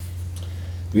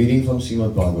Reading from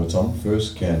Srimad Bhagavatam,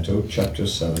 first canto, chapter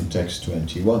 7, text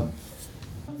 21.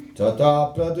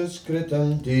 Tata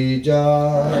praduskritam teja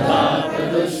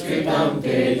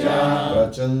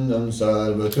prachandam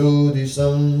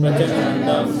sarvatodisam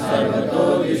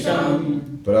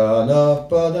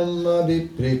pranapadam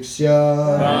abhipriksya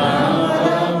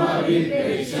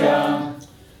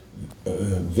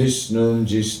Vishnum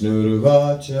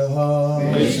Jisnurvachaha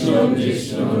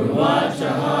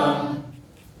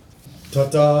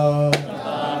Tata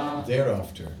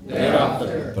thereafter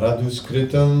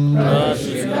Praduskritam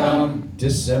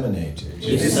disseminated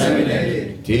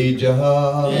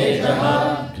Tejaha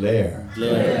glare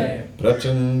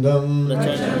Prachandam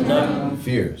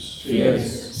fierce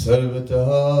Sarvataha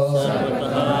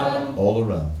all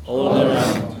around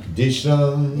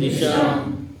Disham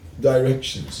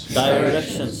directions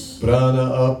Prana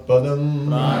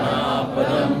apadam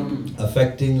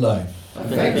affecting life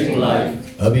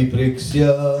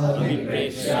Abhipriksya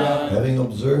having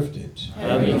observed it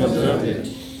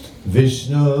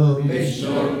Vishnu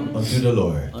unto the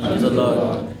Lord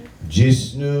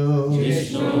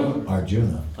Jisnu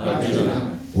Arjuna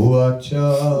Uvacha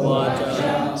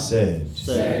said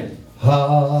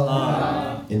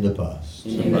Ha in the past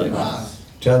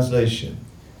Translation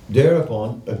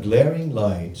Thereupon a glaring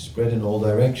light spread in all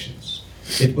directions.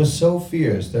 It was so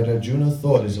fierce that Arjuna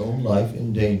thought his own life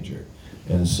in danger,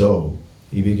 and so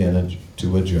he began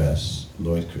to address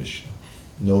Lord Krishna.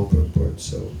 No purport,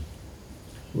 so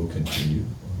we'll continue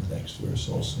on the next verse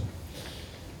also.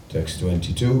 Text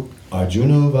 22.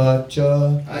 Arjuna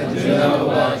Vacha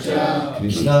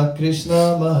Krishna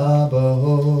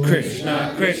Mahabaho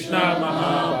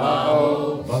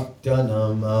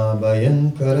Bhaktanam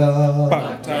Abhayankara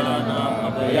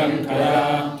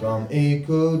Tvam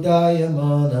Eko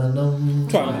Dayamananam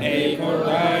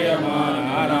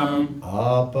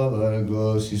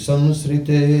Apavargo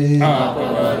Sisamsrite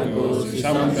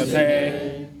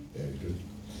Very good.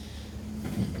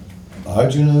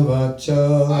 Arjuna Vacha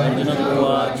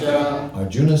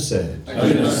Arjuna said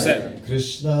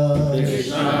Krishna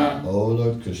O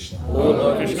Lord Krishna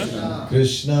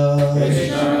Krishna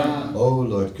O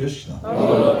Lord Krishna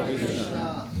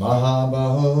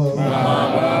Mahabaho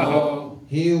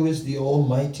He who is the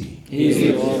Almighty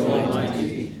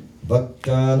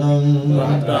Bhaktanam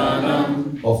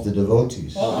of the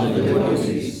devotees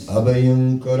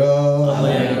Abhayankara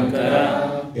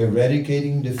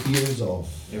eradicating the fears of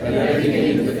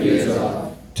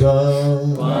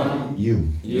Tvam you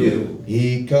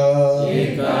Eka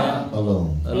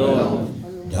alone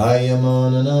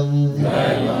Dayamananam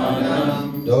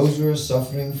those who are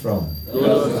suffering from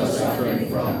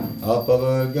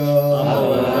Apavarga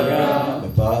the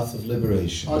path of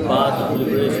liberation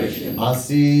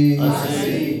Asi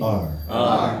are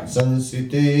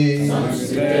Sansite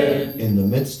in the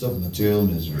midst of material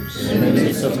miseries.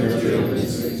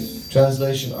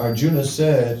 Translation Arjuna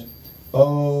said,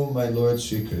 O my Lord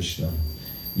Sri Krishna,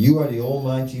 you are the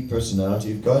Almighty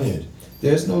Personality of Godhead.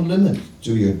 There is no limit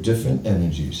to your different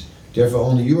energies. Therefore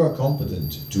only you are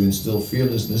competent to instill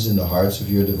fearlessness in the hearts of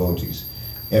your devotees.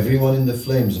 Everyone in the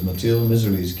flames of material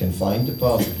miseries can find the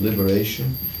path of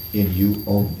liberation in you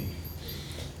only.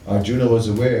 Arjuna was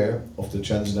aware of the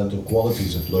transcendental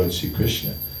qualities of Lord Sri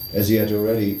Krishna, as he had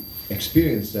already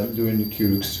experienced them during the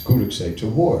Kurukshetra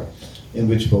war, in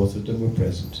which both of them were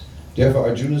present. Therefore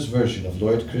Arjuna's version of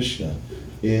Lord Krishna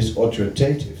is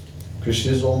authoritative.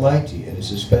 Krishna is almighty and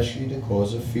is especially the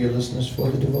cause of fearlessness for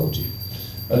the devotee.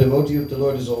 A devotee of the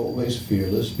Lord is always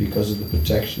fearless because of the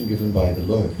protection given by the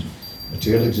Lord.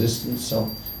 Material existence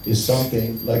is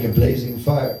something like a blazing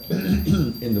fire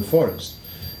in the forest,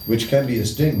 which can be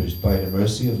extinguished by the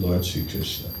mercy of Lord Sri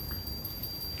Krishna.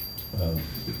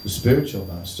 The spiritual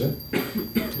master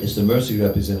is the mercy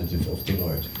representative of the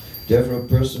Lord. Therefore a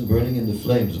person burning in the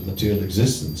flames of material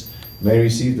existence may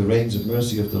receive the rains of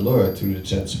mercy of the Lord through the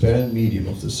transparent medium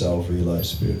of the self-realized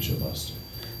spiritual master.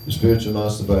 The spiritual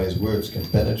master by his words can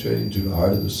penetrate into the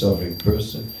heart of the suffering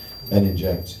person and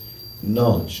inject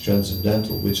knowledge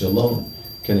transcendental, which alone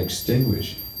can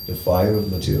extinguish the fire of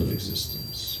material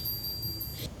existence.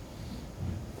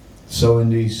 So in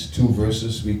these two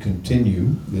verses we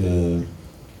continue the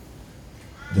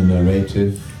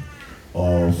narrative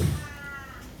of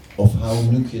how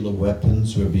nuclear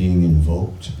weapons were being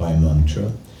invoked by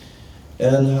mantra,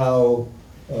 and how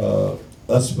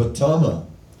Asvatthama,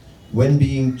 when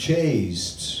being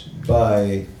chased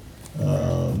by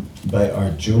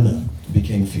Arjuna,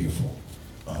 became fearful.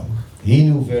 He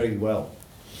knew very well.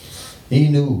 He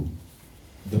knew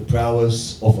the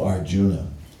prowess of Arjuna,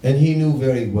 and he knew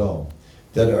very well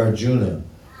that Arjuna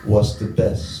was the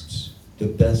best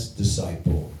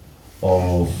disciple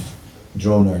of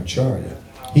Dronacharya.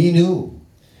 He knew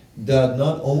that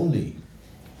not only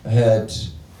had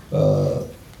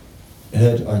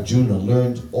Arjuna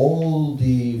learned all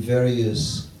the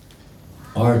various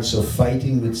arts of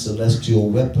fighting with celestial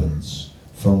weapons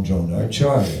from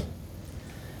Dronacharya,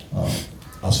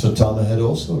 Asvatthama had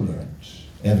also learned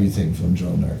everything from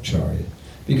Dronacharya,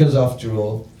 because after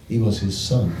all, he was his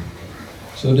son.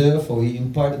 So therefore, he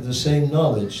imparted the same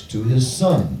knowledge to his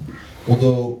son,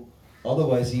 although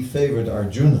otherwise he favored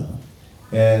Arjuna,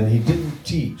 and he didn't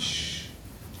teach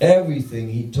everything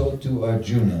he taught to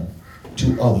Arjuna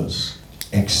to others,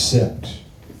 except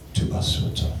to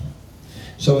Asvatthama.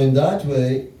 So in that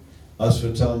way,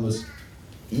 Asvatthama was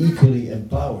equally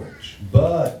empowered,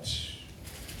 but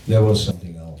there was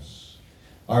something else.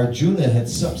 Arjuna had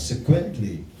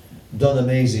subsequently done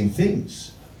amazing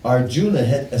things. Arjuna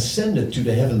had ascended to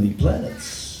the heavenly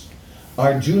planets.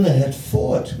 Arjuna had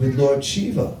fought with Lord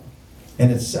Shiva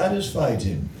and had satisfied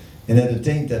him and had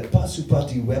attained that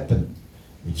Pasupati weapon,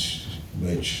 which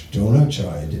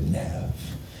Dronacharya didn't have.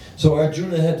 So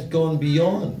Arjuna had gone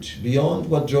beyond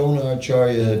what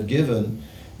Dronacharya had given,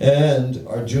 and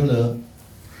Arjuna,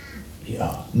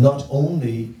 not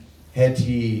only had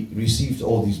he received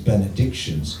all these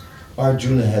benedictions,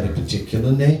 Arjuna had a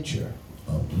particular nature.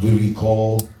 We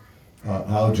recall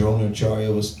how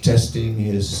Dronacharya was testing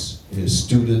his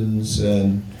students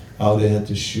and how they had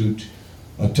to shoot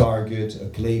a target, a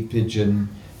clay pigeon,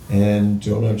 and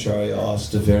Dronacharya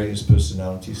asked the various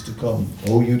personalities to come.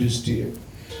 "Oh, Yudhisthira,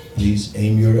 please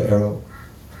aim your arrow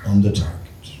on the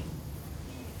target."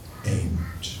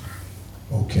 Aimed.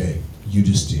 "Okay,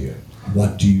 Yudhisthira,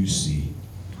 what do you see?"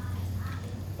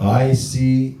 "I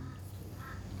see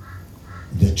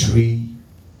the tree,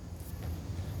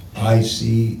 I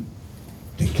see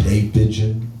the clay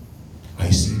pigeon,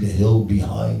 I see the hill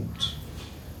behind."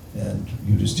 And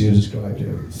Yudhisthira described it.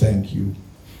 "Thank you,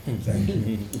 thank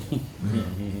you."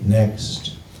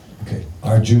 Next. "Okay,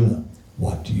 Arjuna,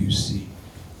 what do you see?"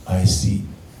 "I see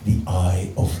the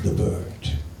eye of the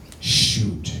bird."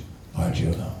 "Shoot,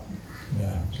 Arjuna."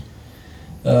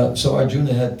 Yeah. So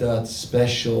Arjuna had that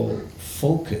special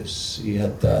focus. He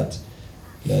had that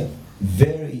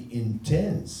very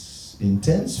intense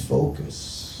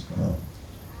focus.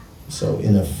 So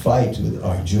in a fight with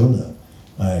Arjuna,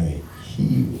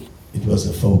 it was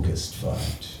a focused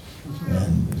fight.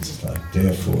 And it's like,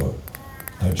 therefore,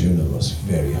 Arjuna was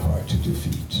very hard to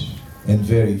defeat. And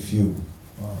very few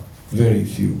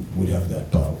would have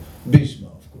that power. Bhishma,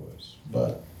 of course,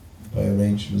 but by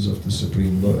arrangements of the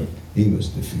Supreme Lord, he was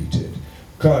defeated.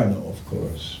 Karna, of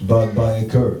course, but by a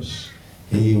curse,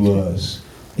 he was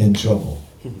in trouble.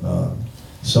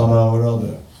 Somehow or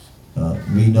other,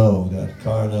 we know that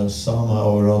Karna,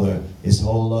 somehow or other, his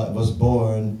whole life was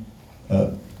born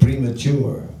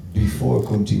premature before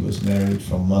Kunti was married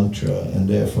from Mantra, and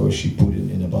therefore she put him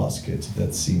in a basket.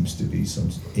 That seems to be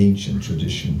some ancient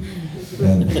tradition,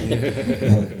 and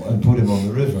put him on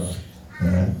the river.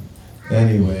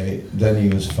 Anyway, then he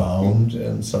was found,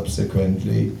 and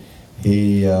subsequently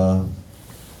he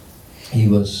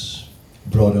was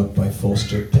brought up by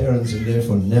foster parents and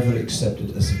therefore never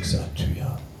accepted as a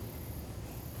Kshatriya.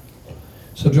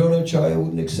 So Dronacharya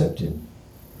wouldn't accept him.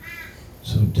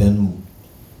 So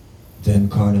then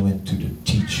Karna went to the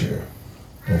teacher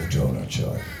of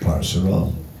Dronacharya,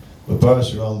 Parasuram. But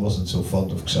Parasuram wasn't so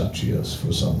fond of Kshatriyas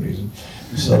for some reason.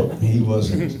 So he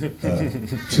wasn't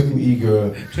too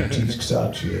eager to teach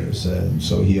Kshatriyas, and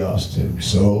so he asked him,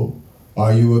 "So,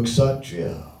 are you a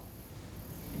Kshatriya?"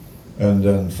 And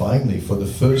then finally, for the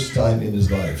first time in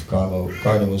his life,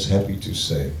 Karna was happy to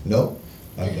say, "No,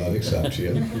 I'm not a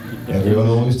Kshatriya." Everyone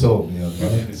always told me I'm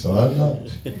not, so I'm not.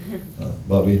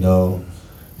 But we know,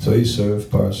 so he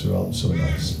served Parasuram so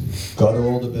nicely, got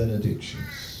all the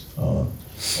benedictions,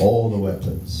 all the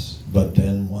weapons. But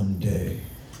then one day,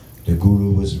 the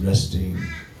Guru was resting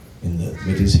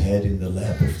with his head in the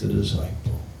lap of the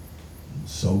disciple.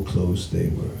 So close they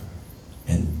were.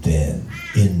 And then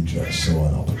Indra saw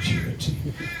an opportunity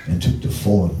and took the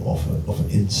form of an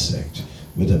insect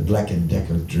with a Black &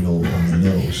 Decker drill on the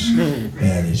nose,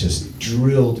 and he just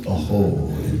drilled a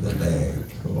hole in the leg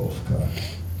of Karna.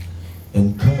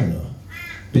 And Karna,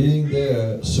 being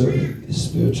there serving his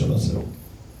spiritual master,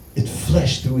 it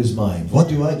flashed through his mind, what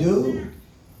do I do?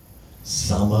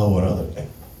 Somehow or other, I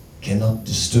cannot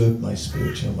disturb my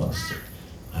spiritual master.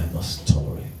 I must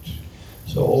tolerate.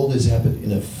 So all this happened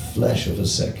in a flash of a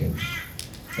second,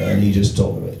 and he just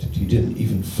tolerated. He didn't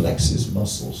even flex his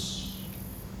muscles.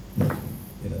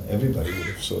 Everybody would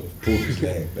have sort of pulled his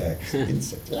leg back,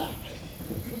 insect.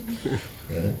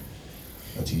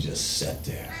 But he just sat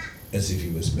there as if he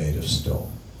was made of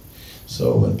stone.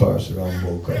 So when Parasuram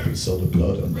woke up, he saw the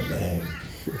blood on the leg.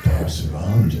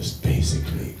 Parasuram just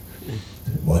basically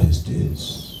said, "What is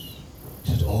this?"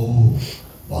 He said, "Oh,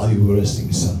 while you were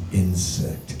resting, some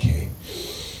insect came."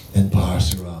 And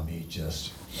Parasuram,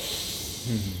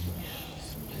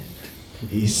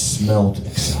 he smelled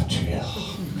Kshatriya.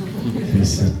 He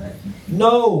said,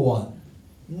 no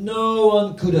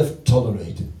one could have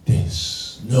tolerated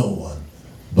this. No one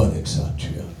but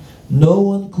Kshatriya. No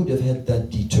one could have had that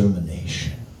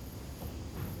determination.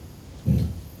 Yeah.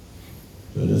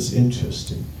 So that's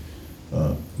interesting.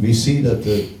 We see that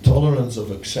the tolerance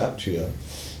of a Kshatriya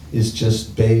is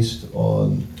just based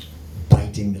on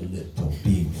biting the lip or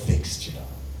being fixed, you know.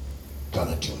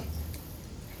 Gonna do it.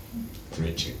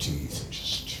 Grit your teeth and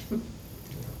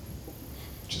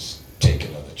just take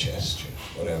another chest, you know,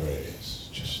 whatever it is.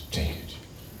 Just take it.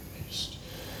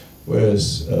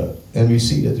 Whereas, and we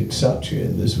see that the Kshatriya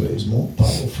in this way is more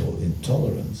powerful in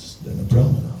tolerance than a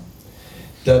Brahmana.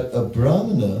 That a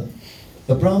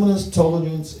Brahmana's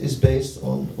tolerance is based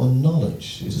on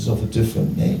knowledge. It is of a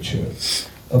different nature.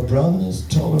 A Brahmana's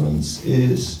tolerance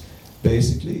is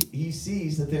basically, he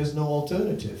sees that there's no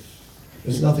alternative.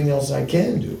 There's nothing else I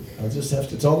can do. I just have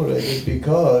to tolerate it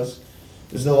because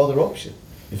there's no other option.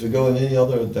 If I go in any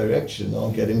other direction,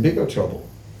 I'll get in bigger trouble.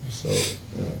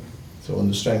 So on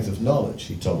the strength of knowledge,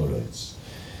 he tolerates.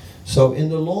 So in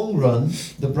the long run,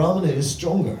 the Brahmana is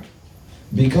stronger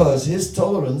because his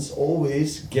tolerance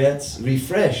always gets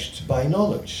refreshed by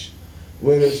knowledge.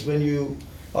 Whereas when you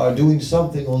are doing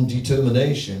something on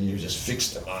determination, you just fix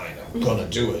the mind, I'm gonna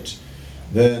do it,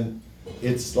 then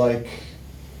it's like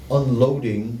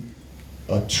unloading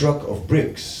a truck of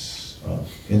bricks.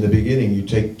 In the beginning you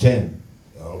take 10,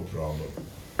 no problem.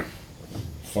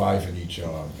 5 in each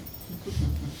arm.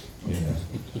 Yeah.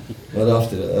 But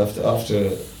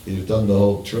after you've done the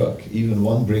whole truck, even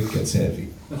one brick gets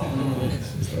heavy.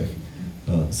 It's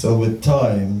like, so with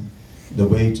time, the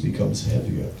weight becomes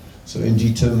heavier. So in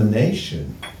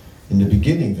determination, in the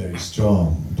beginning very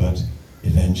strong, but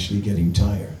eventually getting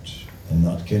tired and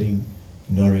not getting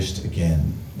nourished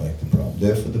again like the Brahmana.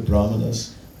 Therefore the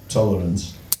Brahmana's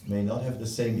tolerance may not have the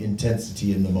same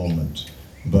intensity in the moment,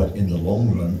 but in the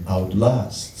long run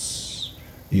outlasts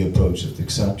the approach of the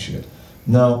Kshatriya.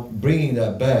 Now, bringing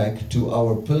that back to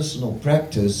our personal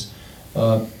practice,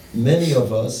 many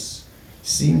of us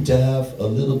seem to have a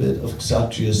little bit of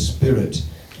Kshatriya spirit,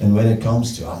 and when it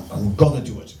comes to, I'm gonna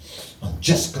do it, I'm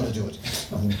just gonna do it,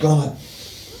 I'm gonna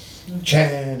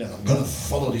chant, and I'm gonna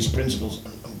follow these principles,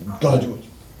 I'm gonna do it.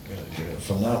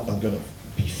 From now, I'm gonna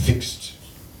be fixed.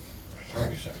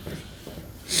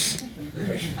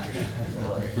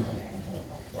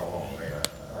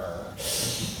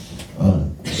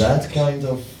 That kind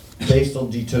of based on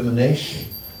determination.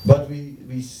 But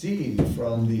we see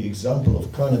from the example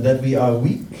of Karna that we are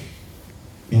weak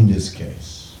in this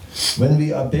case. When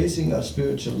we are basing our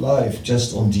spiritual life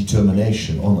just on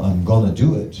determination, on I'm gonna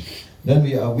do it, then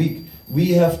we are weak.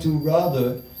 We have to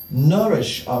rather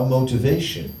nourish our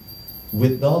motivation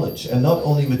with knowledge, and not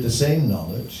only with the same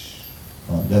knowledge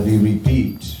that we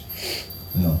repeat.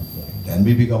 Then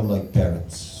we become like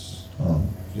parrots,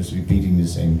 just repeating the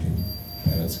same thing.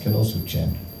 Parrots can also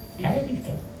chant.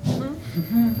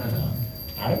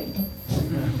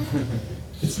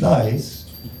 It's nice.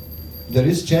 There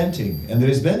is chanting, and there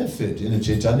is benefit. In the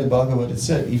Chaitanya Bhagavat it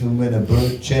said, even when a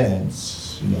bird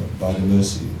chants, by the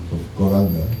mercy of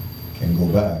Gauranga, can go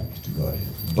back to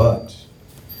Godhead. But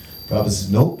Prabhupada says,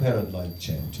 no parrot-like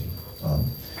chanting.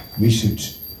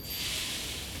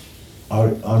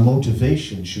 Our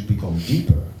motivation should become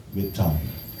deeper with time.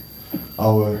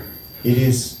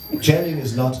 Chanting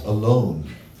is not alone.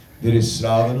 There is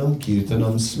Sravanam,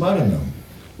 Kirtanam, Smaranam.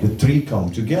 The three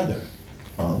come together.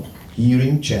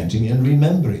 Hearing, chanting, and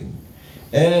remembering.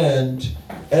 And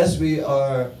as we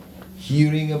are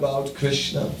hearing about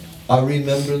Krishna, our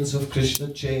remembrance of Krishna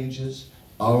changes,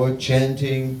 our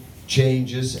chanting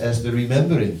changes as the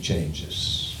remembering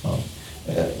changes.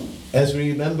 As we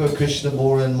remember Krishna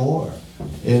more and more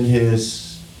in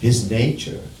his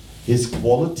nature, his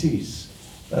qualities,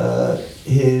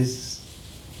 his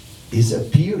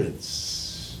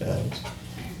appearance.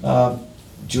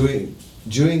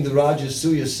 During the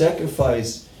Rajasuya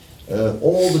sacrifice,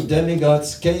 all the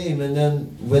demigods came, and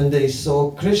then when they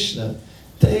saw Krishna,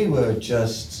 they were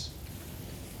just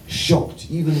shocked.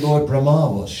 Even Lord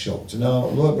Brahma was shocked. Now,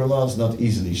 Lord Brahma is not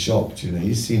easily shocked.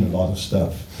 He's seen a lot of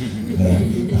stuff. You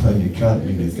can't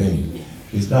really think.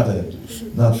 He's not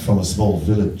from a small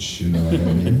village,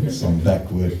 some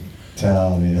backward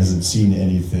town. He hasn't seen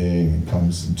anything and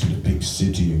comes into the big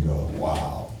city and go,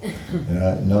 wow.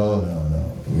 No.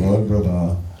 Lord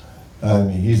Brahma I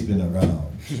mean, he's been around.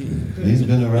 He's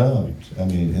been around. I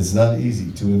mean, it's not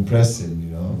easy to impress him,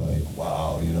 you know, like,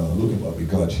 wow, you know, look at what we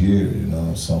got here, you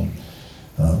know, some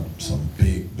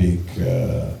big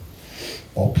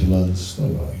opulence.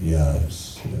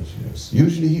 Yes.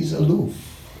 Usually he's aloof.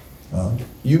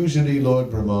 Usually Lord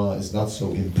Brahma is not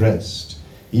so impressed.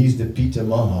 He's the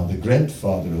Pitamaha, the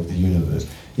grandfather of the universe.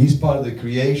 He's part of the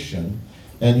creation,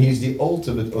 and he's the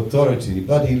ultimate authority,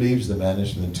 but he leaves the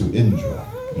management to Indra.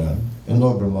 Yeah? And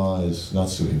Lord Brahma is not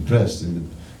so impressed. In the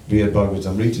Brihad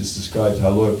Bhagavatamrita is described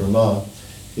how Lord Brahma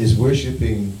is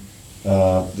worshipping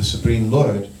the Supreme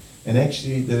Lord, and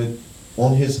actually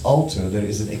on his altar there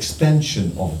is an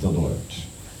expansion of the Lord.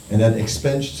 And that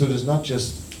expansion, so there's not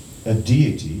just a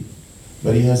deity,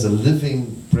 but he has a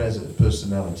living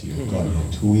personality of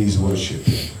Godhead, who he's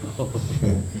worshipping.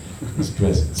 He's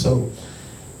present. So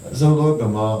Lord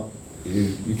Brahma,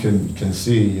 you can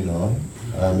see, you know,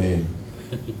 I mean,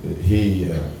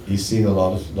 he's seen a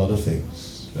lot of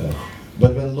things.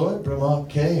 But when Lord Brahma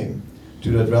came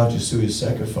to that Rajasuya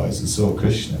sacrifice and saw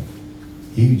Krishna,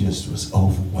 he just was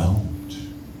overwhelmed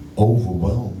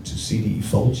to see the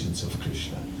effulgence of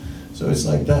Krishna. So it's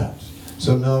like that.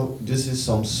 So now this is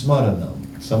some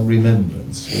smaranam, some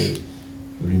remembrance.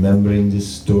 We're remembering this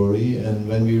story, and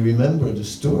when we remember the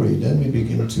story, then we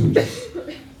begin to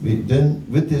then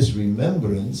with this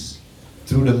remembrance,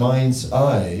 through the mind's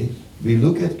eye, we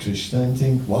look at Krishna and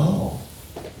think, wow,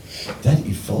 that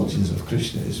effulgence of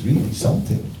Krishna is really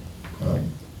something.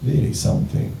 Really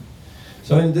something.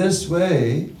 So in this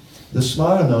way, the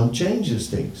smaranam changes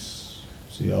things.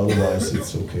 See, otherwise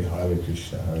it's okay, Hare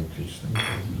Krishna, Hare Krishna,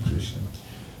 Hare Krishna.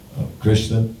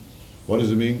 Krishna, what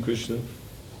does it mean, Krishna?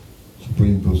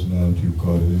 Supreme Personality of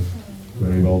Godhead.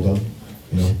 Very well done.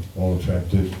 You know, all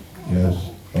attractive. Yes.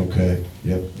 Okay.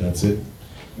 Yep, that's it.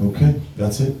 Okay,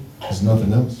 that's it. There's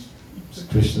nothing else. It's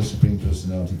Krishna, Supreme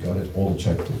Personality, Godhead, all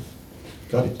attractive.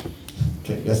 Got it.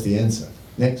 Okay, that's the answer.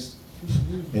 Next.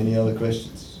 Any other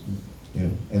questions? You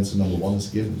know, answer number 1 is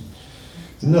given.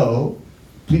 No,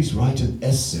 please write an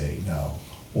essay now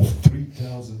of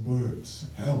 3,000 words.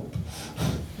 Help.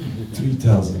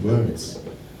 3,000 words.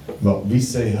 Well, we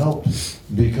say help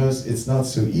because it's not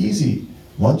so easy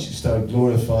once you start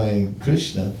glorifying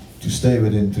Krishna to stay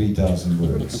within 3,000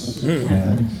 words.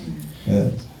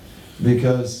 Yeah.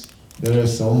 Because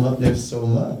there's so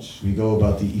much. We go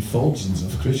about the effulgence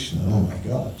of Krishna. Oh my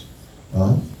God.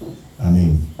 I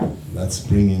mean, let's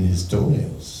bring in his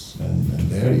toenails and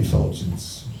their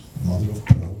effulgence. Mother of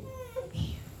pearl.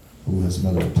 Who has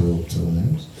mother of pearl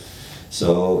toenails?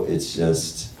 So it's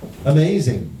just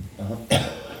amazing.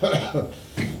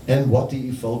 And what the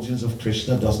effulgence of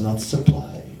Krishna does not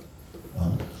supply.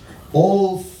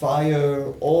 All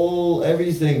fire,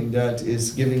 everything that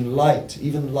is giving light,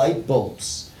 even light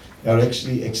bulbs, are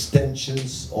actually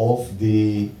extensions of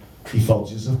the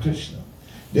effulgence of Krishna.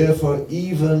 Therefore,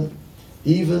 even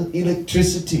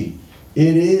electricity,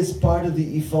 it is part of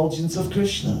the effulgence of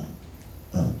Krishna.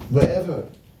 Wherever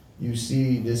you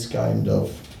see this kind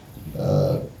of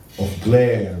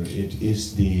glare, it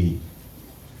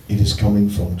is coming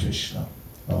from Krishna.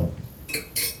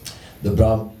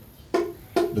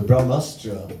 The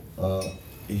Brahmastra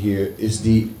here is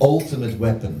the ultimate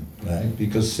weapon, right?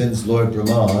 Because since Lord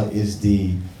Brahma is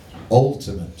the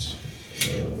ultimate,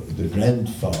 the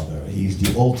grandfather, he's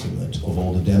the ultimate of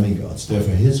all the demigods.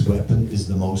 Therefore, his weapon is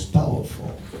the most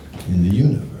powerful in the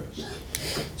universe.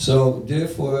 So,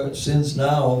 therefore, since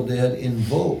now they had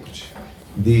invoked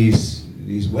these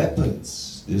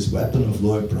weapons, this weapon of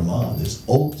Lord Brahma, this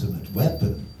ultimate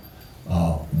weapon,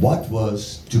 what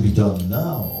was to be done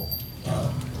now?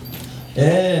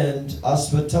 And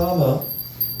Asvatthama,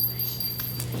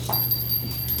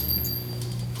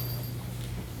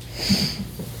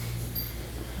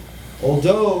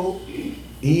 although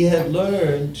he had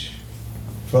learned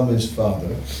from his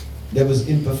father, there was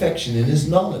imperfection in his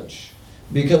knowledge,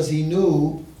 because he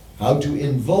knew how to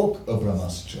invoke a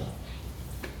Brahmastra,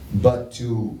 but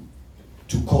to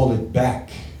call it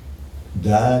back,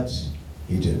 that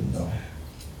he didn't know.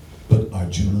 But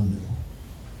Arjuna knew.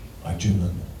 Arjuna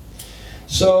knew.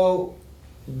 So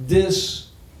this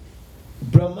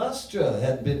Brahmastra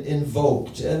had been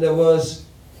invoked, and there was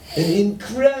an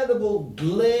incredible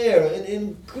glare, an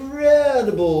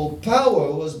incredible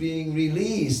power was being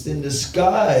released in the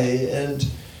sky, and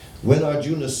when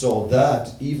Arjuna saw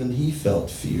that, even he felt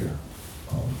fear.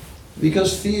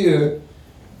 Because fear,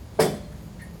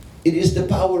 it is the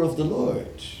power of the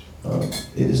Lord.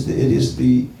 It is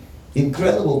the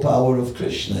incredible power of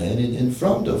Krishna, and in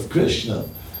front of Krishna,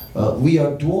 we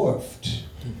are dwarfed.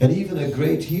 And even a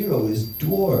great hero is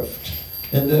dwarfed.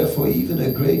 And therefore even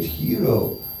a great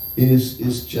hero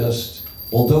is just,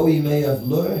 although he may have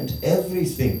learned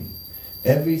everything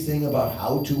about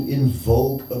how to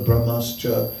invoke a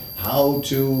Brahmastra, how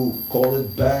to call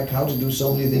it back, how to do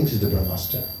so many things with the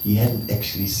Brahmastra, he hadn't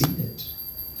actually seen it.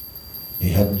 He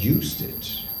hadn't used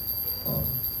it.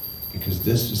 Because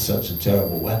this is such a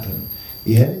terrible weapon.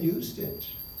 He hadn't used it.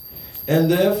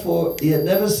 And therefore, he had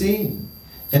never seen.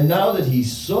 And now that he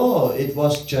saw, it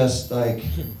was just like,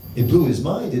 it blew his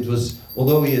mind. It was,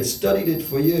 although he had studied it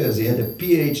for years, he had a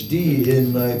PhD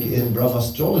in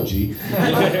Brahmastrology.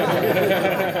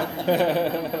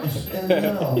 And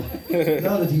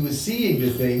now that he was seeing the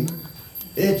thing,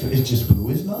 it just blew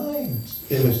his mind.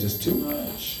 It was just too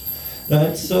much.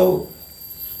 Right? So,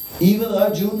 even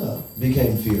Arjuna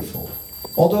became fearful,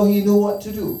 although he knew what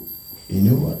to do. He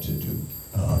knew what to do.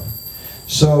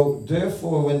 So,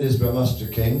 therefore, when this Brahmastra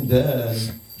came, then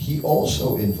he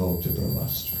also invoked the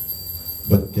Brahmastra.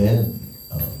 But then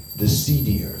the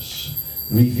seediers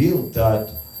revealed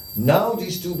that now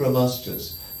these two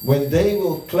Brahmastras, when they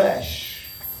will clash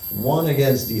one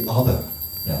against the other,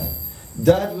 right,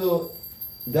 that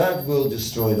will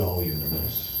destroy the whole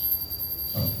universe.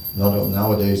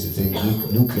 Nowadays they think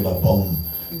nuclear bomb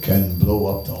can blow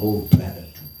up the whole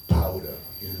planet to powder.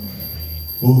 You know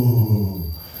what I mean? Ooh.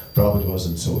 Prabhupada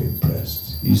wasn't so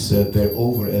impressed. He said they're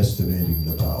overestimating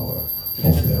the power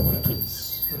of their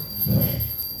weapons.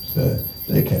 So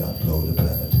they cannot blow the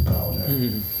planet to powder.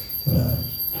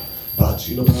 But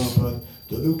Srila Prabhupada,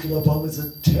 the nuclear bomb is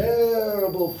a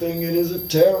terrible thing. It is a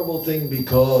terrible thing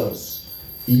because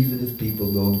even if people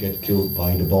don't get killed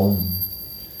by the bomb,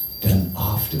 then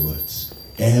afterwards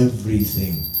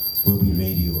everything will be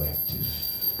radioactive.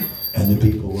 And the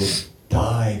people will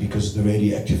die because of the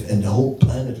radioactive, and the whole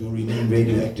planet will remain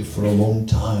radioactive for a long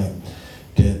time.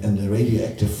 And the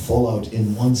radioactive fallout,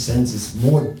 in one sense, is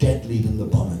more deadly than the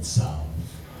bomb itself.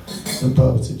 And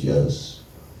Prabhupada said, yes.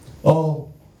 Oh,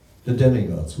 the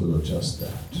demigods will adjust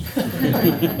that.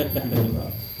 No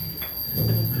problem.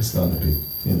 It's not a big,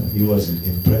 he wasn't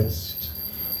impressed.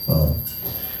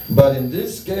 But in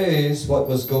this case, what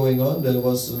was going on there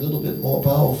was a little bit more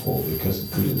powerful because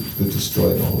it could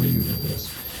destroy the whole universe.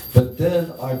 But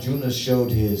then Arjuna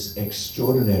showed his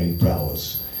extraordinary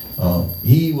prowess.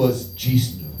 He was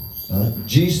Jisnu.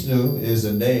 Jisnu is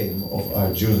a name of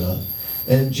Arjuna,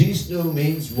 and Jisnu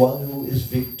means one who is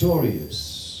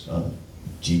victorious.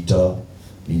 Jita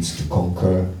means to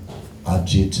conquer.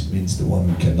 Ajit means the one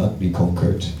who cannot be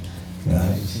conquered.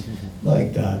 Right?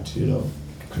 Like that,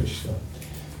 Krishna.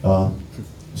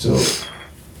 So,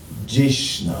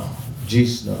 Jisna,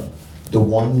 the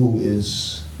one who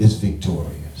is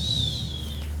victorious.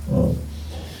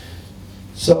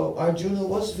 So Arjuna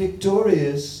was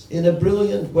victorious in a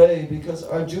brilliant way because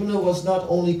Arjuna was not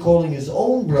only calling his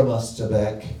own Brahmastra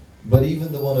back, but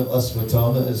even the one of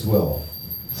Asvatthama as well.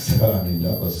 So,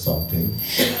 that was something.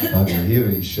 Here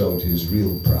he showed his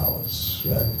real prowess,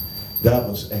 right? That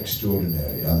was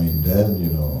extraordinary. Then,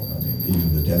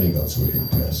 even the demigods were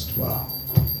impressed. Wow.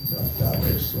 That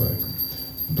was like,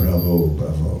 bravo,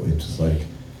 bravo. It was like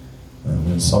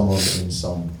when someone in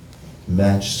some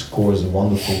match scores a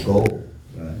wonderful goal,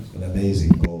 right? An amazing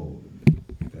goal,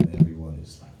 and everyone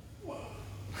is like, wow.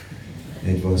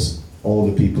 It was, all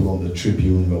the people on the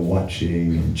tribune were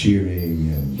watching and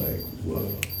cheering and like, whoa,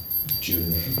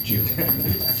 Juna.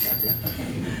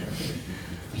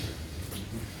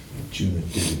 Juna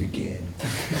did it again.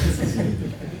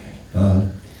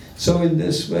 So in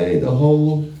this way, the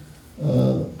whole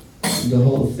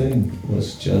thing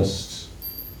was just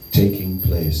taking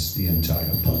place, the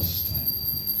entire pastime.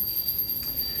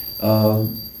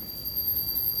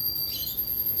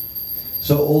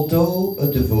 So although a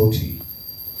devotee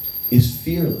is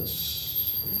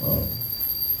fearless,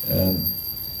 and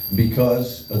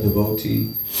because a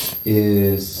devotee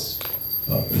is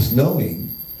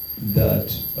knowing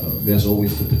that there's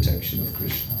always the protection of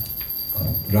Krishna.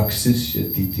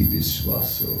 Raksisya titi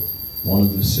visvaso, one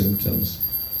of the symptoms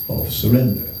of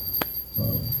surrender.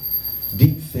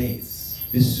 Deep faith,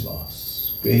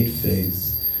 visvas, great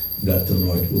faith that the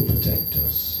Lord will protect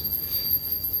us.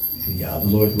 Yeah, the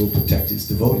Lord will protect his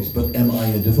devotees, but am I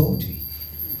a devotee?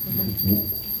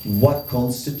 What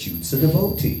constitutes a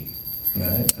devotee?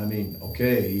 Right?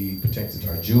 Okay, he protected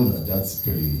Arjuna, that's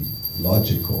pretty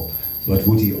logical. But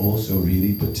would he also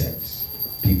really protect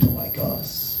people like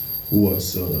us, who are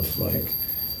sort of like,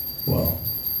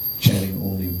 chanting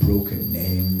only broken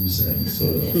names and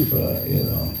sort of,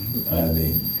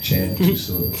 chant to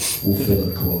sort of fulfill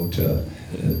a quota?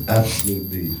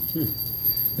 Absolutely.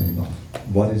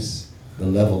 What is the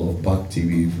level of bhakti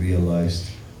we've realized?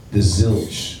 The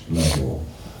zilch level,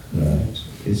 right?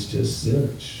 It's just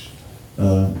zilch.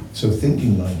 So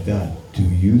thinking like that, do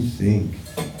you think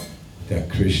that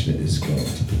Krishna is going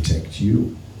to protect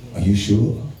you? Are you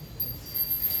sure?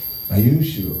 Are you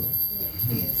sure?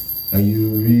 Yes. Are you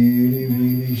really,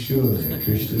 really sure that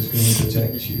Krishna is going to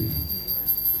protect you?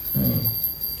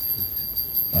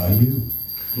 Are you?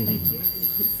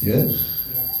 Yes?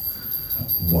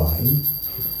 Why?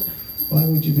 Why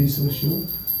would you be so sure?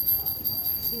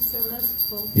 He's so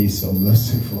merciful. He's so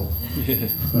merciful.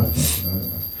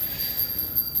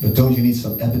 But don't you need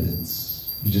some evidence?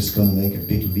 You're just going to make a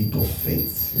big leap of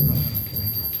faith, you know? Okay.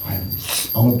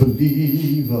 I'm a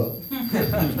believer.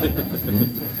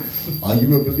 Are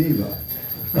you a believer?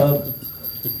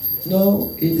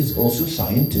 No, it is also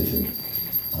scientific.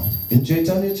 In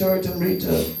Chaitanya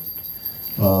Charitamrita,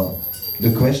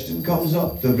 the question comes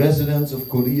up, the residents of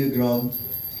Kulinagram,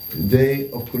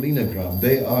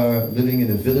 they are living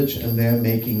in a village and they're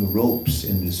making ropes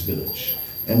in this village.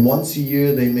 And once a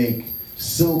year they make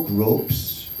silk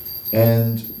ropes,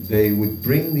 and they would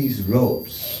bring these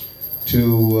ropes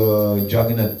to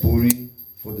Jagannath Puri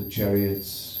for the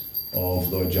chariots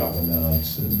of Lord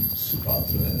Jagannath and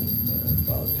Subhadra and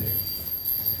Baladev.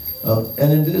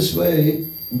 And in this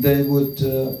way, they would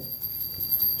do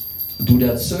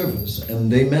that service.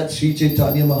 And they met Sri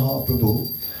Chaitanya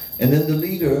Mahaprabhu, and then the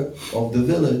leader of the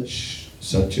village,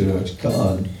 Satyaraj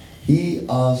Khan, he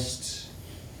asked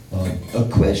a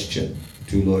question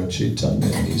to Lord Chaitanya,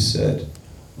 and he said,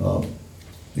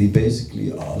 he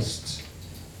basically asked,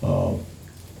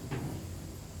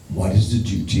 what is the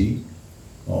duty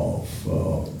of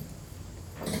a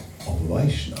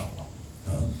Vaishnava?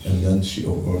 And then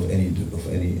or of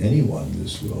anyone in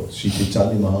this world. Sri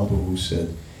Chaitanya Mahaprabhu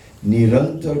said,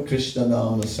 Nirantar Krishna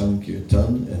Nama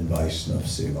Sankirtan and Vaishnav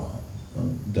Seva.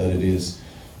 That it is,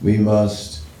 we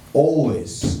must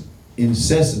always,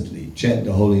 incessantly chant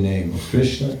the holy name of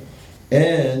Krishna,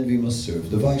 and we must serve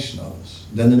the Vaishnavas.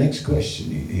 Then the next question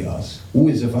he asked, who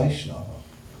is a Vaishnava?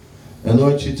 And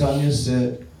Lord Chaitanya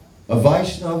said, a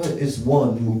Vaishnava is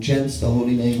one who chants the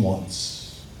holy name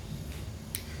once.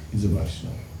 He's a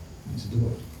Vaishnava. He's a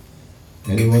devotee.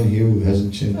 Anyone here who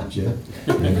hasn't chanted yet?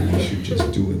 Maybe we should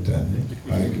just do it then.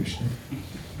 Hare Krishna.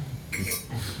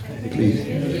 Please.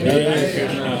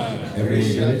 Everyone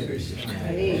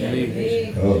did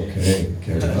it? Okay,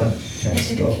 carry on. Can't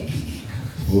stop.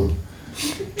 Ooh.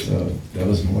 So that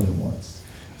was more than once.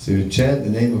 So you chant the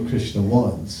name of Krishna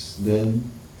once, then,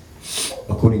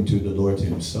 according to the Lord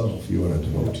himself, you are a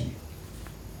devotee.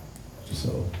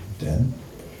 So then,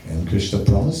 and Krishna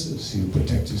promises he will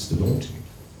protect his devotee.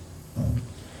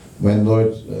 When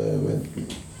Lord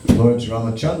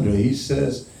Ramachandra, he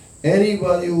says,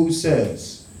 anybody who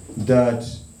says that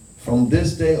from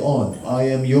this day on I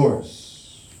am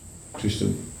yours,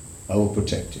 Krishna, I will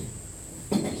protect you.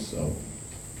 So,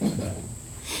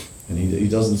 and he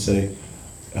doesn't say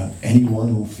anyone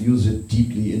who feels it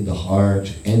deeply in the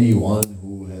heart, anyone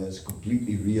who has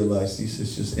completely realized this,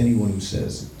 it's just anyone who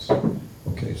says it.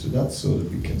 Okay, so that's so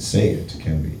that we can say it,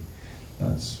 can we?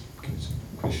 That's Krishna,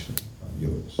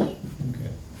 yours.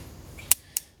 Okay.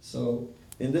 So,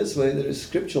 in this way, there is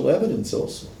scriptural evidence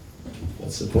also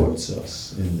that supports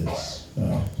us in this,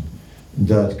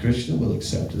 that Krishna will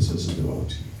accept us as a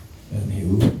devotee, and he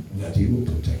will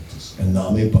protect us. And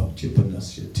Name Bhakti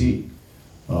Panasyati.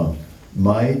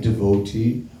 My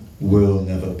devotee will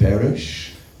never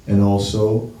perish, and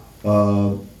also,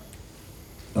 what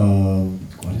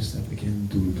is that again?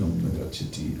 Durgam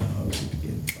Nagachati. How does it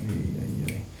begin?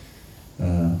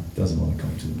 Doesn't want to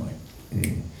come to the mind.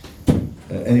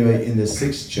 Anyway, in the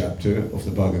 6th chapter of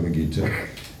the Bhagavad Gita,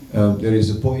 there is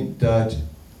a point that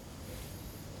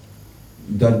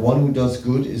one who does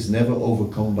good is never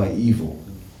overcome by evil.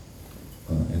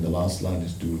 And the last line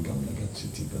is Durgam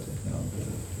Nagachati, but now the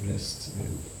rest,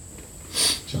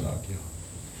 Chanakya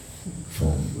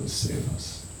form will save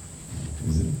us.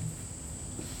 Is it?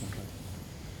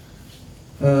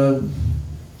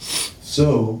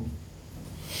 So,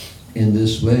 in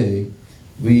this way,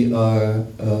 we are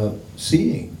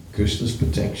seeing Krishna's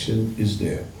protection is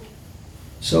there.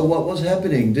 So what was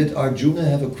happening? Did Arjuna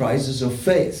have a crisis of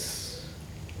faith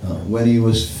when he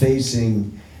was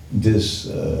facing this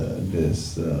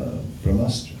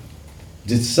Brahmastra?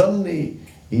 Did suddenly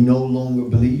he no longer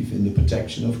believe in the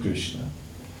protection of Krishna?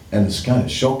 And it's kind of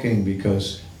shocking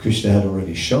because Krishna had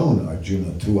already shown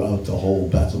Arjuna throughout the whole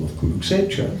battle of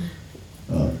Kurukshetra.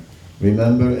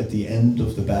 Remember at the end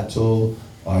of the battle,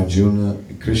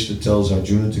 Krishna tells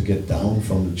Arjuna to get down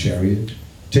from the chariot.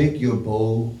 Take your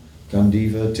bow,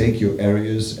 Gandiva, take your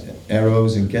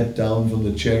arrows and get down from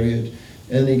the chariot.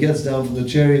 And he gets down from the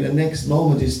chariot, and the next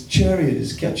moment his chariot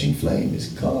is catching flame, his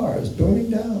car is burning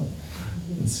down.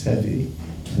 it's heavy,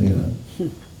 you know.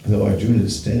 So Arjuna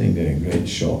is standing there in great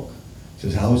shock. He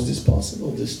says, how is this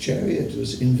possible? This chariot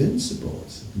was invincible. I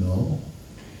said, no.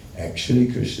 Actually,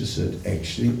 Krishna said,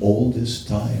 actually all this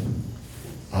time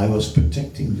I was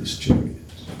protecting this chariot.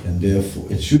 And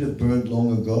therefore, it should have burned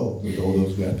long ago with all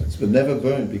those weapons, but never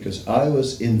burned because I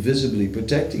was invisibly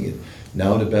protecting it.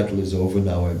 Now the battle is over,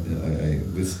 now I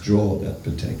withdraw that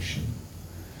protection.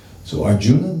 So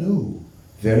Arjuna knew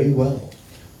very well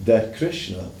that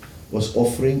Krishna was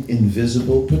offering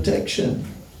invisible protection.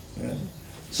 Yeah.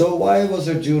 So why was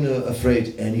Arjuna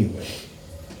afraid anyway?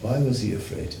 Why was he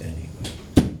afraid anyway?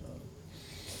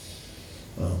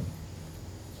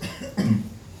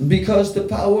 Because the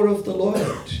power of the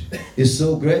Lord is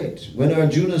so great. When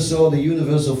Arjuna saw the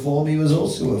universal form, he was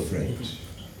also afraid.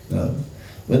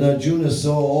 When Arjuna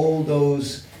saw all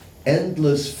those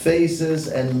endless faces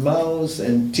and mouths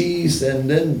and teeth and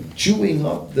then chewing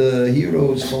up the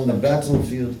heroes from the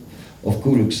battlefield of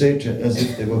Kurukshetra as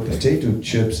if they were potato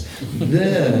chips,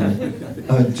 then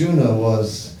Arjuna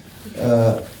was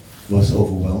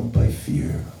overwhelmed by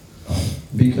fear.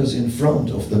 Because in front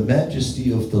of the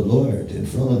majesty of the Lord, in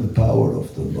front of the power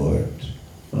of the Lord,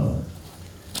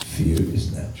 fear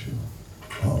is natural.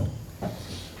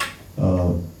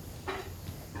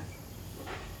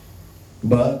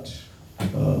 But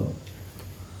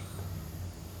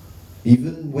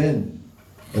even when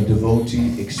a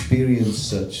devotee experiences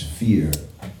such fear,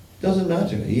 doesn't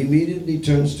matter. He immediately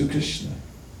turns to Krishna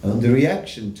and the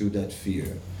reaction to that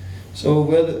fear. So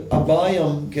whether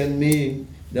abhayam can mean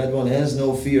that one has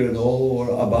no fear at all, or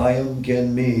abhayam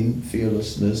can mean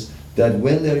fearlessness, that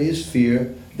when there is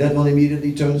fear, that one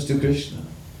immediately turns to Krishna.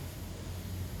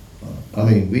 I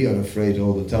mean, we are afraid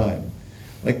all the time.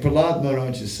 Like Prahlad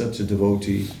Maharaj is such a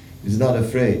devotee, he's not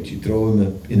afraid. You throw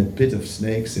him in a pit of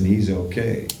snakes and he's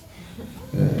okay.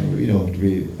 We don't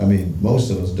really, I mean, most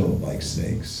of us don't like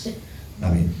snakes.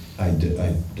 I mean, I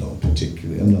don't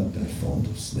particularly, I'm not that fond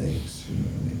of snakes, you know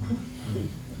what I mean?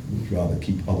 I'd rather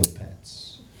keep other pets.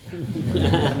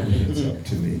 It's up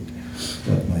to me,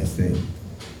 not my thing.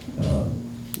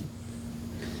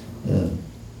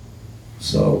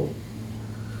 So,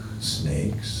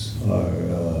 snakes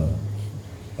are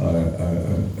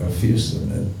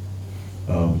fearsome, and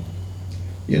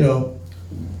you know,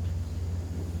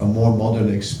 a more modern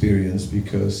experience,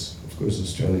 because of course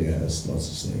Australia has lots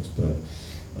of snakes, but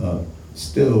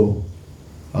still,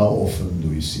 how often do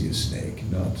we see a snake?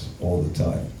 Not all the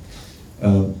time.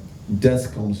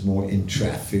 Death comes more in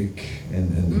traffic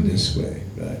and this way,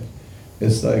 right?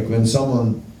 It's like when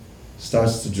someone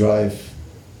starts to drive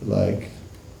like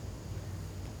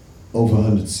over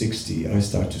 160, I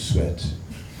start to sweat.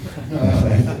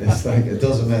 It's like, it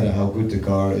doesn't matter how good the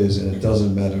car is, and it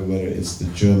doesn't matter whether it's the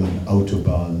German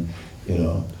Autobahn, you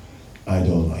know, I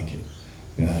don't like it.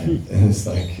 Right? And it's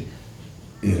like,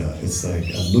 you know, it's like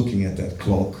I'm looking at that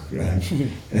clock, right,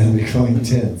 and I'm becoming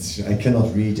tense. I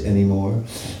cannot read anymore.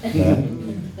 Right?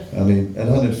 I mean, at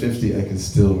 150 I can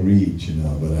still read, you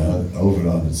know, but over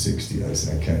 160 I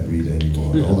can't read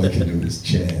anymore. All I can do is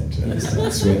chant, and I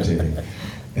start sweating.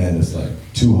 And it's like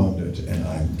 200 and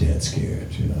I'm dead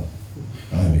scared, you know.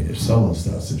 I mean, if someone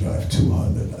starts to drive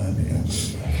 200, I mean, I'm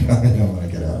like, I don't want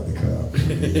to get out of the car.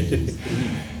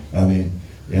 I mean,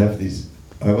 you have these,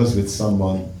 I was with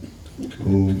someone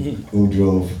who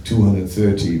drove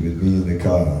 230 with me in the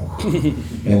car,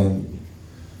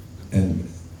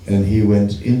 and he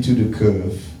went into the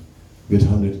curve with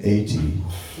 180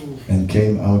 and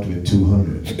came out with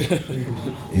 200.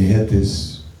 He had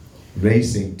this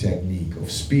racing technique of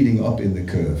speeding up in the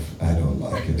curve. I don't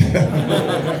like it.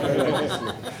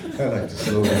 I like to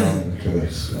slow down in the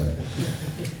curves.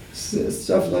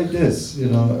 Stuff like this, you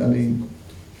know. I mean,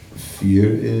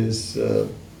 fear is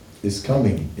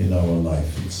coming in our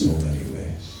life in so many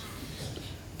ways.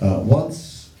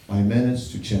 Once I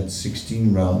managed to chant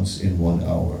 16 rounds in 1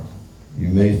 hour. You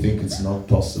may think it's not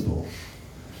possible,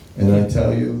 and I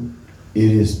tell you,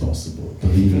 it is possible,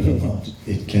 believe it or not.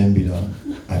 It can be done.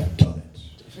 I've done it.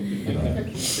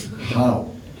 Right? How?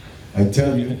 I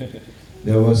tell you,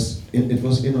 it was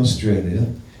in Australia.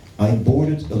 I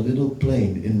boarded a little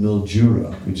plane in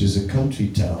Mildura, which is a country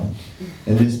town,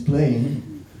 and this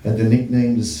plane had the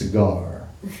nickname the cigar,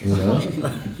 you know?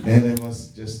 And it was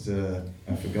just,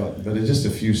 I forgot, but it's just a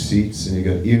few seats, and you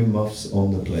got earmuffs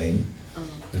on the plane,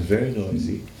 and very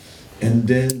noisy, and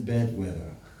then bad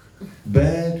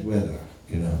weather,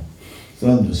 you know,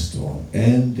 thunderstorm,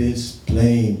 and this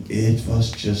plane, it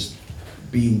was just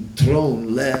being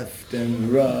thrown left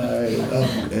and right,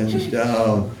 up and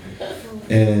down,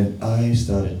 and I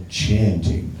started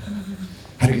chanting.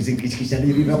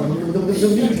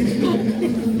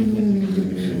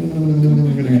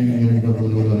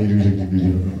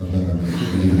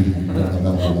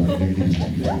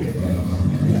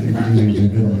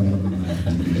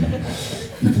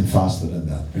 Even faster than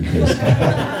that, because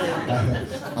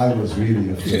I was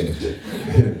really afraid.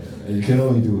 You can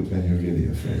only do it when you're really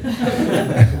afraid.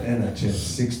 And I changed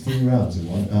 16 rounds in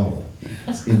 1 hour.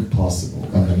 It's impossible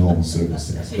under normal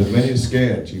circumstances. But when you're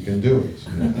scared, you can do it. I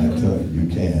tell you, you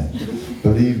can.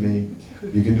 Believe me,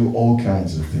 you can do all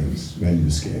kinds of things when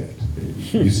you're scared.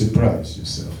 You surprise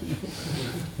yourself.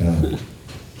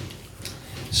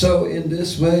 So in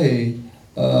this way,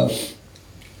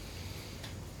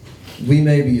 we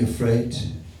may be afraid,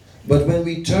 but when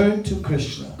we turn to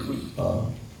Krishna,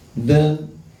 then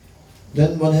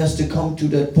one has to come to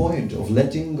that point of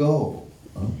letting go.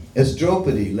 As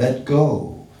Draupadi let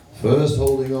go, first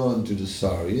holding on to the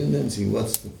sari and then saying,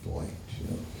 what's the point?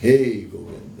 Hey,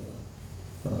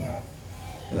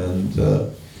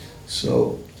 Govinda.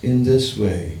 So in this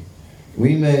way,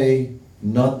 we may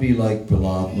not be like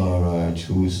Prahlad Maharaj,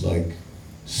 who is like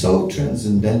so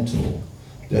transcendental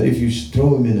that if you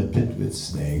throw him in a pit with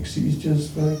snakes, he's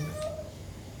just like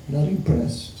not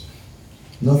impressed.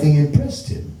 Nothing impressed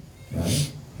him,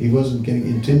 right? He wasn't getting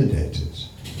intimidated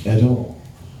at all.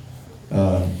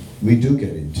 We do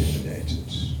get intimidated,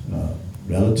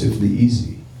 relatively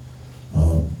easy.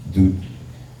 And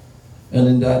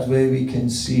in that way we can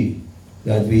see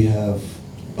that we have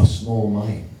a small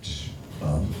mind.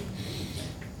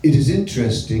 It is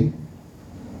interesting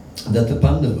that the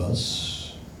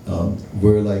Pandavas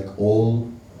were like all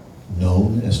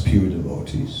known as pure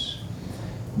devotees,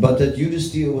 but that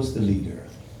Yudhisthira was the leader,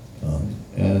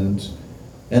 and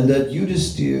that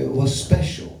Yudhisthira was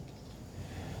special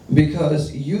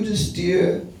because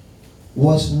Yudhisthira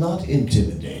was not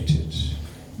intimidated.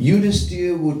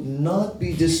 Yudhisthira would not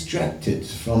be distracted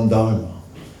from Dharma.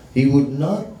 He would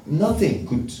not, nothing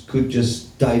could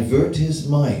just divert his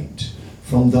mind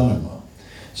from Dharma.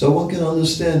 So one can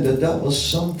understand that that was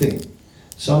something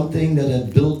that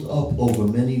had built up over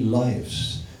many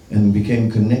lives and became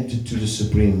connected to the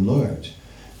Supreme Lord.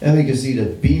 And we can see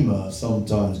that Bhima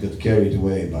sometimes got carried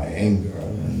away by anger,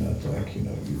 and that, like,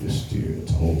 Yudhisthira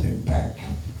to hold him back,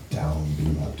 down,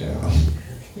 Bhima down.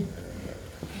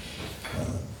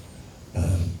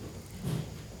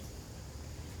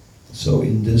 So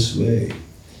in this way,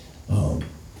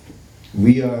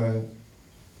 we are,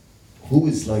 who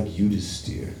is like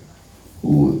Yudhisthira?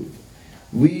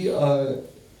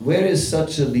 Where is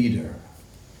such a leader?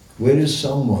 Where is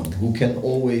someone who can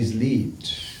always lead?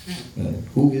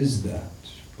 Who is that?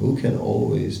 Who can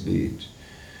always lead?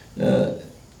 It's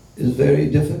very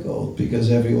difficult because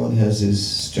everyone has his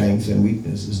strengths and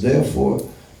weaknesses. Therefore,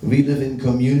 we live in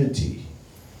community.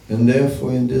 And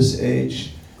therefore, in this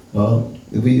age,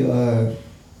 we're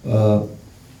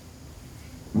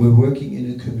working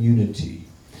in a community.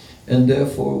 And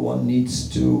therefore, one needs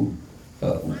to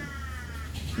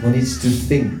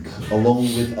think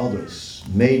along with others.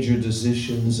 Major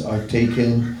decisions are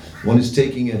taken. One is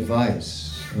taking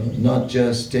advice, not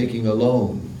just taking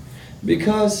alone.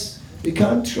 Because we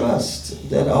can't trust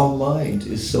that our mind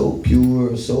is so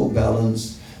pure, so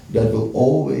balanced, that we'll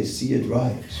always see it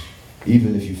right.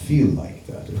 Even if you feel like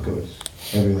that, of course.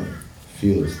 Everyone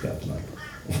feels that like,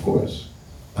 of course,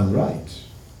 I'm right.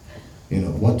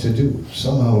 What to do,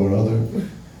 somehow or other.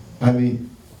 I mean,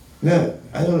 no,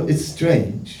 I don't know, it's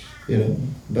strange,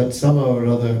 but somehow or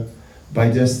other, by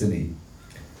destiny,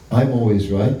 I'm always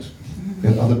right,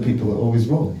 and other people are always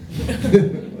wrong.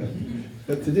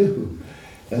 What to do?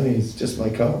 I mean, it's just my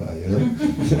karma,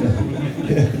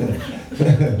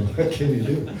 What can you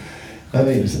do? I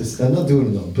mean, I'm not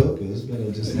doing it on purpose, but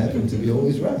I just happen to be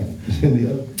always right.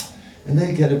 And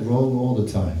they get it wrong all the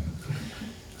time.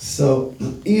 So,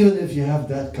 even if you have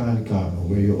that kind of karma,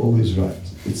 where you're always right,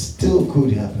 it still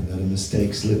could happen that a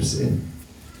mistake slips in.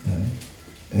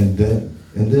 And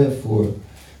therefore,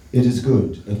 it is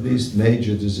good, at least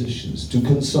major decisions, to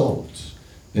consult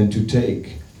and to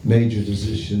take major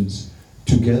decisions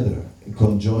together,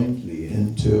 conjointly,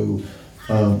 and to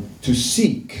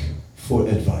seek for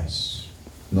advice.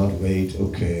 Not wait,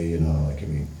 okay,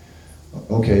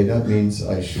 okay, that means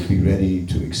I should be ready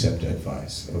to accept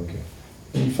advice, okay.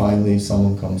 And finally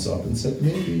someone comes up and said,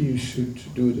 maybe you should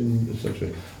do it in such a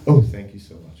way. Oh, thank you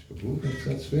so much, Prabhu,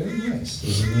 that's very nice,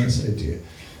 that's a nice idea.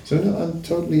 So no, I'm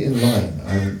totally in line,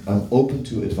 I'm open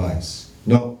to advice.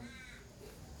 No,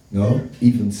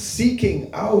 even seeking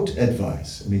out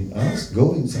advice. I mean,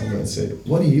 going somewhere and say,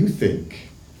 what do you think?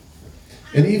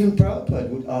 And even Prabhupada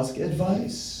would ask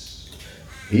advice.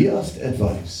 He asked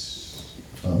advice.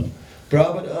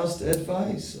 Prabhupada asked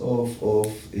advice of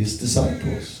his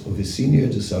disciples, of his senior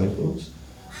disciples.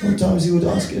 Sometimes he would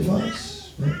ask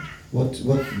advice. What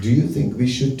do you think we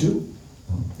should do?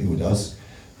 He would ask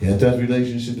He had that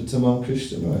relationship with Tamal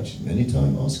Krishna Maharaj. Many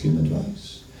times asked him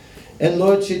advice. And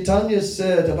Lord Chaitanya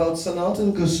said about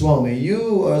Sanatana Goswami,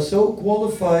 you are so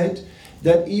qualified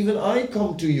that even I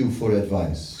come to you for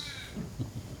advice.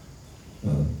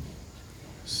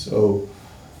 So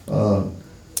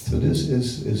this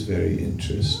is very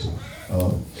interesting.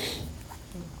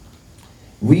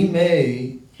 We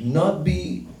may not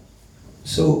be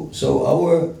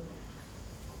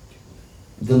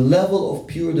the level of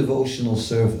pure devotional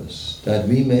service that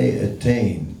we may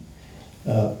attain.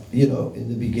 In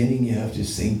the beginning you have to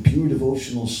think pure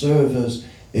devotional service.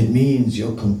 It means you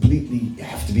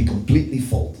have to be completely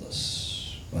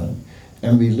faultless. Right?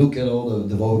 And we look at all the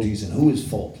devotees and who is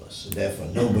faultless, and therefore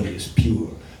nobody is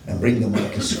pure. And bring the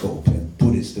microscope and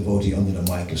put his devotee under the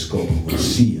microscope and we'll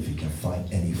see if he can find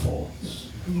any faults.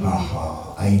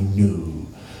 Aha, I knew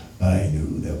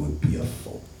there would be a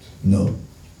fault. No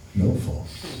fault.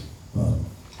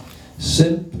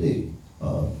 Simply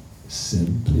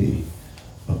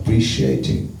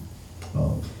appreciating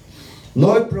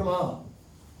Lord Brahma,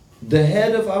 the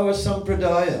head of our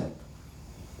sampradaya.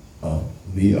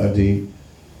 We are the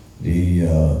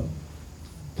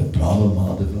Brahma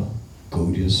Madhava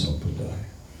Gaudiya Sampradaya.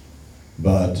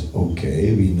 But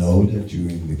okay, we know that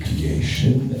during the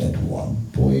creation, at one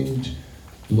point,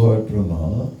 Lord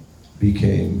Brahma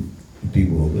became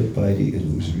bewildered by the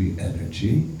illusory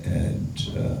energy and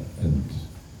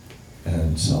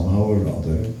somehow or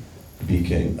other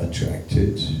became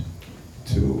attracted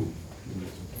to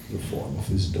the form of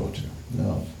his daughter.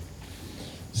 Now,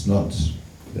 it's not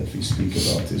that we speak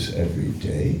about this every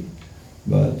day,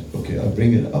 but okay, I'll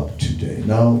bring it up today.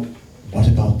 Now, what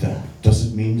about that? Does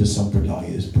it mean the sampradaya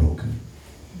is broken?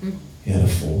 He had a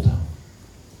fall down.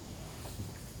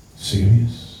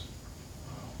 Serious?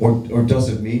 Or does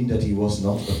it mean that he was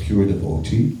not a pure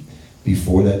devotee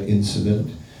before that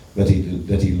incident, that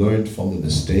he learned from the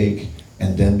mistake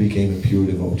and then became a pure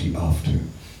devotee after?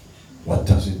 What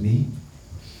does it mean?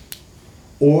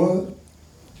 Or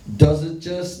does it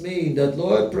just mean that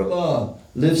Lord Brahma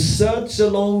lived such a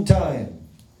long time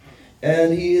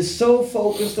and he is so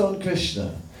focused on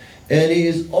Krishna and he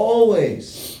is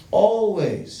always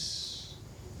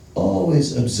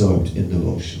absorbed in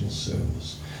devotional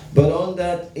service. But on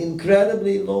that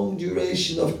incredibly long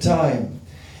duration of time,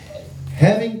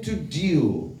 having to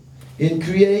deal in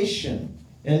creation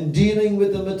and dealing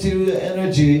with the material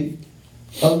energy,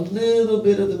 a little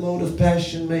bit of the mode of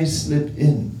passion may slip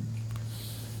in.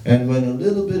 And when a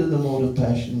little bit of the mode of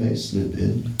passion may slip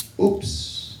in,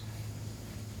 oops,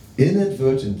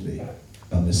 inadvertently,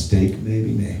 a mistake may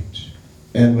be made.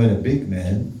 And when a big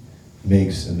man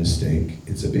makes a mistake,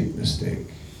 it's a big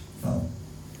mistake.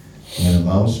 When a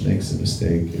mouse makes a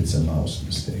mistake, it's a mouse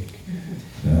mistake.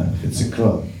 It's a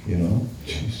crumb,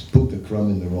 Jeez, put the crumb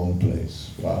in the wrong place.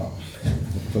 Wow.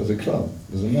 It was a crumb,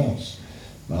 it was a mouse.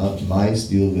 Mice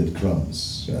deal with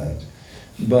crumbs, right?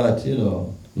 But,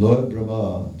 Lord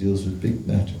Brahma deals with big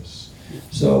matters.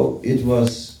 So it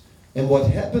was, and what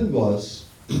happened was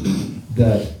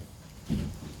that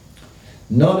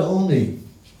not only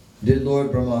did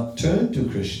Lord Brahma turn to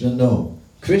Krishna, no,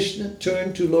 Krishna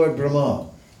turned to Lord Brahma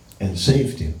and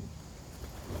saved him.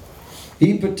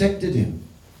 He protected him.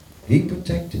 He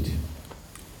protected him.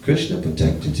 Krishna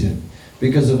protected him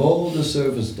because of all the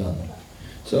service done.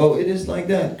 So it is like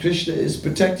that. Krishna is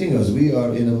protecting us. We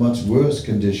are in a much worse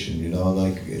condition,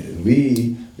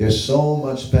 there's so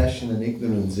much passion and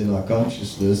ignorance in our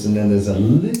consciousness, and then there's a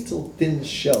little thin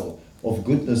shell of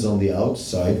goodness on the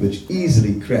outside which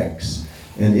easily cracks.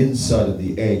 And inside of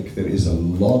the egg there is a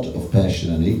lot of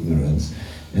passion and ignorance.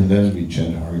 And then we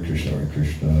chant Hare Krishna,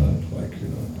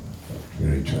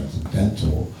 very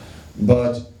transcendental.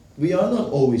 But we are not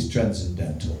always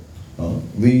transcendental.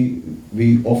 We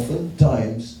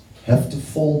oftentimes have to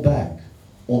fall back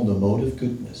on the mode of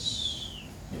goodness.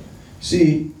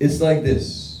 See, it's like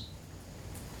this.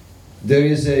 There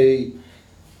is a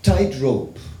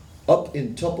tightrope up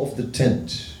in top of the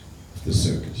tent of the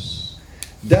circus.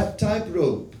 That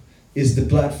tightrope is the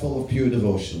platform of pure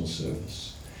devotional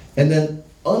service. And then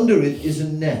under it is a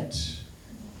net,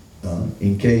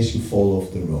 in case you fall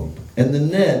off the rope. And the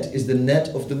net is the net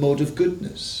of the mode of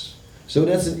goodness. So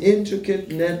that's an intricate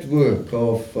network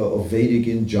of Vedic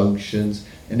injunctions,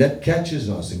 and that catches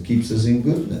us and keeps us in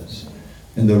goodness.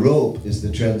 And the rope is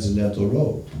the transcendental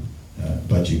rope.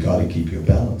 But you got to keep your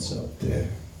balance up there.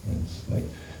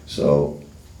 So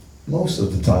most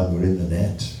of the time we're in the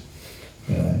net.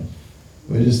 Right?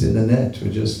 We're just in the net.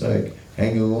 We're just like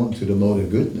hanging on to the mode of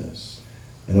goodness.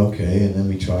 And then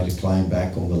we try to climb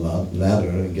back on the ladder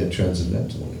and get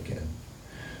transcendental again.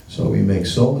 So we make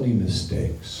so many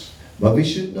mistakes. But we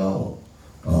should know,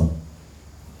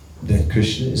 that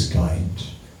Krishna is kind,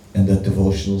 and that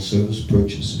devotional service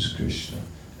purchases Krishna,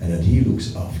 and that he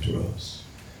looks after us,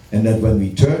 and that when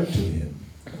we turn to him,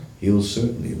 he'll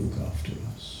certainly look after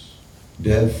us.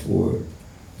 Therefore,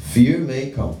 fear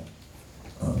may come,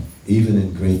 even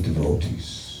in great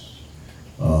devotees.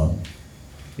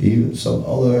 Even some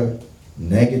other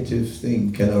negative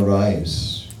thing can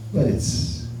arise, but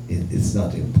it's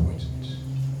not important.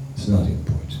 It's not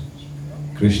important.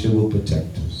 Krishna will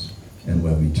protect us, and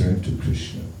when we turn to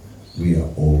Krishna, we are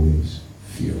always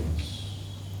fearless.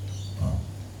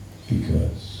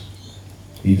 Because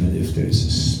even if there is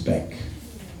a speck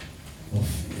of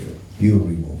fear, he'll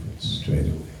remove it straight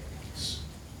away.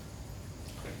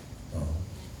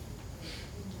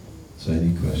 So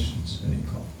any questions, any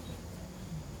comments?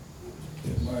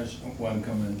 Yes. Marge, one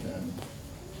comment.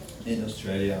 In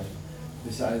Australia,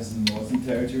 besides the Northern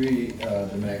Territory,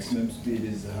 the maximum speed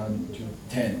is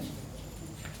 110.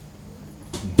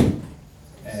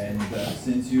 And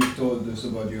since you've told us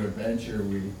about your adventure,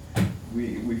 we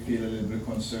feel a little bit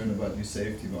concerned about your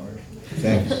safety, Marge.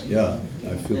 Thanks. Yeah,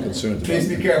 I feel concerned about Please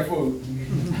be that. careful.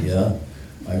 Yeah,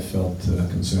 I felt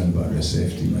concerned about my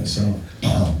safety myself.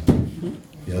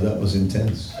 Yeah, that was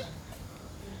intense.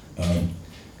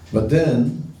 But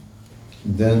then,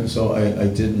 so I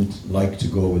didn't like to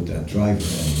go with that driver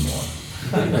anymore.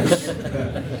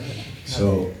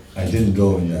 So I didn't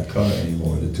go in that car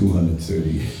anymore, the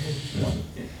 231.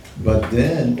 But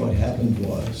then what happened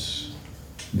was,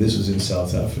 this was in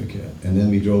South Africa, and then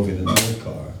we drove in another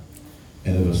car,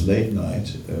 and it was late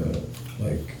night,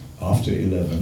 like after 11.